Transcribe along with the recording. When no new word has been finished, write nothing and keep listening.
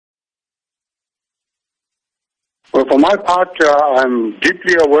For my part, I'm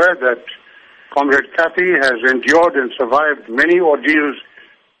deeply aware that Comrade Kathy has endured and survived many ordeals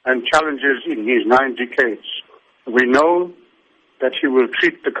and challenges in his 9 decades. We know that he will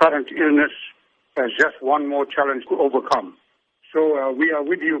treat the current illness as just one more challenge to overcome. So we are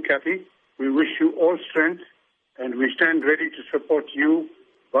with you, Kathy. We wish you all strength, and we stand ready to support you,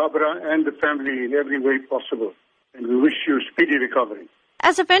 Barbara, and the family in every way possible. And we wish you speedy recovery.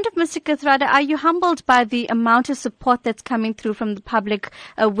 As a friend of Mr. Kathrada, are you humbled by the amount of support that's coming through from the public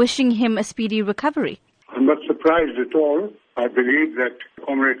wishing him a speedy recovery? I'm not surprised at all. I believe that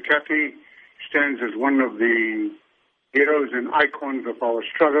Comrade Kathy stands as one of the heroes and icons of our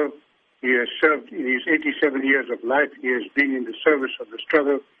struggle. He has served in his 87 years of life. He has been in the service of the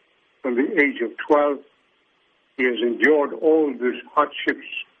struggle from the age of 12. He has endured all these hardships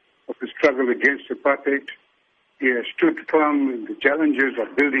of the struggle against apartheid. He has stood firm in the challenges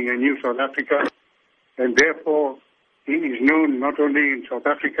of building a new South Africa, and therefore he is known not only in South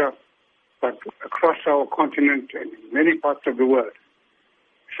Africa, but across our continent and in many parts of the world.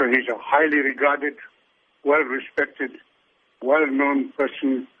 So he's a highly regarded, well-respected, well-known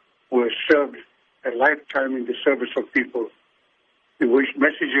person who has served a lifetime in the service of people. The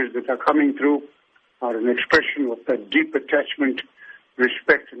messages that are coming through are an expression of that deep attachment,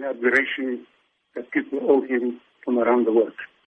 respect, and admiration that people owe him from around the world.